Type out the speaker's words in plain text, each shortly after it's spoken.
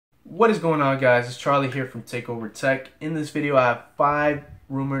What is going on, guys? It's Charlie here from Takeover Tech. In this video, I have 5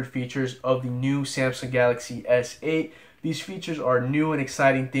 rumored features of the new Samsung Galaxy S8. These features are new and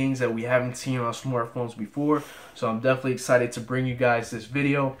exciting things that we haven't seen on smartphones before, so I'm definitely excited to bring you guys this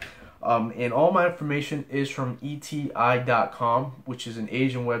video. And all my information is from eti.com, which is an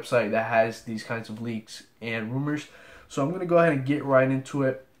Asian website that has these kinds of leaks and rumors. So I'm going to go ahead and get right into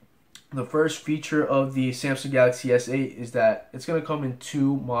it. The first feature of the Samsung Galaxy S8 is that it's going to come in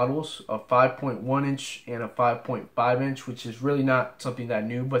 2 models, a 5.1 inch and a 5.5 inch, which is really not something that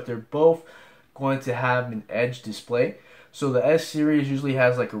new, but they're both going to have an edge display. So the S series usually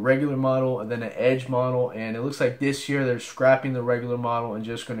has like a regular model and then an edge model, and it looks like this year they're scrapping the regular model and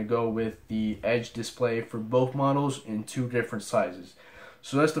just going to go with the edge display for both models in 2 different sizes.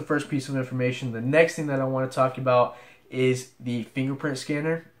 So that's the first piece of information. The next thing that I want to talk about is the fingerprint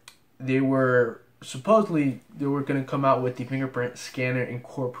scanner. They were going to come out with the fingerprint scanner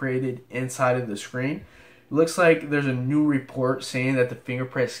incorporated inside of the screen. It looks like there's a new report saying that the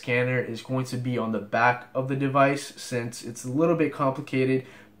fingerprint scanner is going to be on the back of the device, since it's a little bit complicated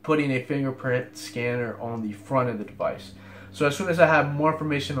putting a fingerprint scanner on the front of the device. So as soon as I have more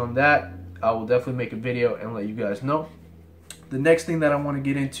information on that, I will definitely make a video and let you guys know. The next thing that I want to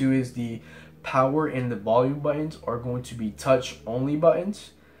get into is the power and the volume buttons are going to be touch only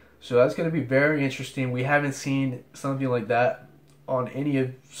buttons. So that's going to be very interesting. We haven't seen something like that on any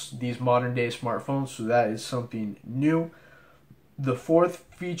of these modern day smartphones, so that is something new. The fourth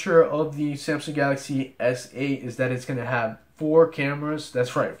feature of the Samsung Galaxy S8 is that it's going to have 4 cameras.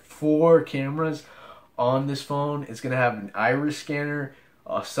 That's right, 4 cameras on this phone. It's going to have an iris scanner,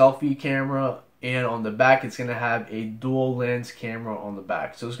 a selfie camera, and on the back it's going to have a dual lens camera on the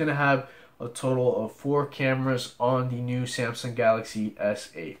back. So it's going to have a total of 4 cameras on the new Samsung Galaxy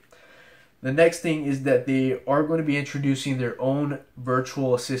S8. The next thing is that they are going to be introducing their own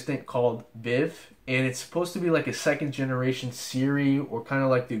virtual assistant called Viv, and it's supposed to be like a 2nd generation Siri, or kind of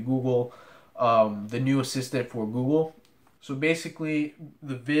like the Google, the new assistant for Google. So basically,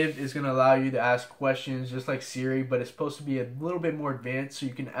 the Viv is going to allow you to ask questions just like Siri, but it's supposed to be a little bit more advanced, so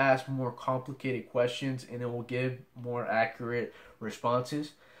you can ask more complicated questions and it will give more accurate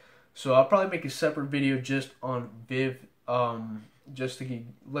responses. So I'll probably make a separate video just on Viv, just to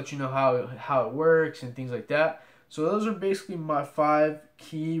let you know how it works and things like that. So those are basically my 5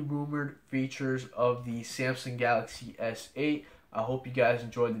 key rumored features of the Samsung Galaxy S8. I hope you guys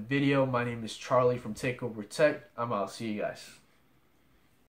enjoyed the video. My name is Charlie from Takeover Tech. I'm out. See you guys.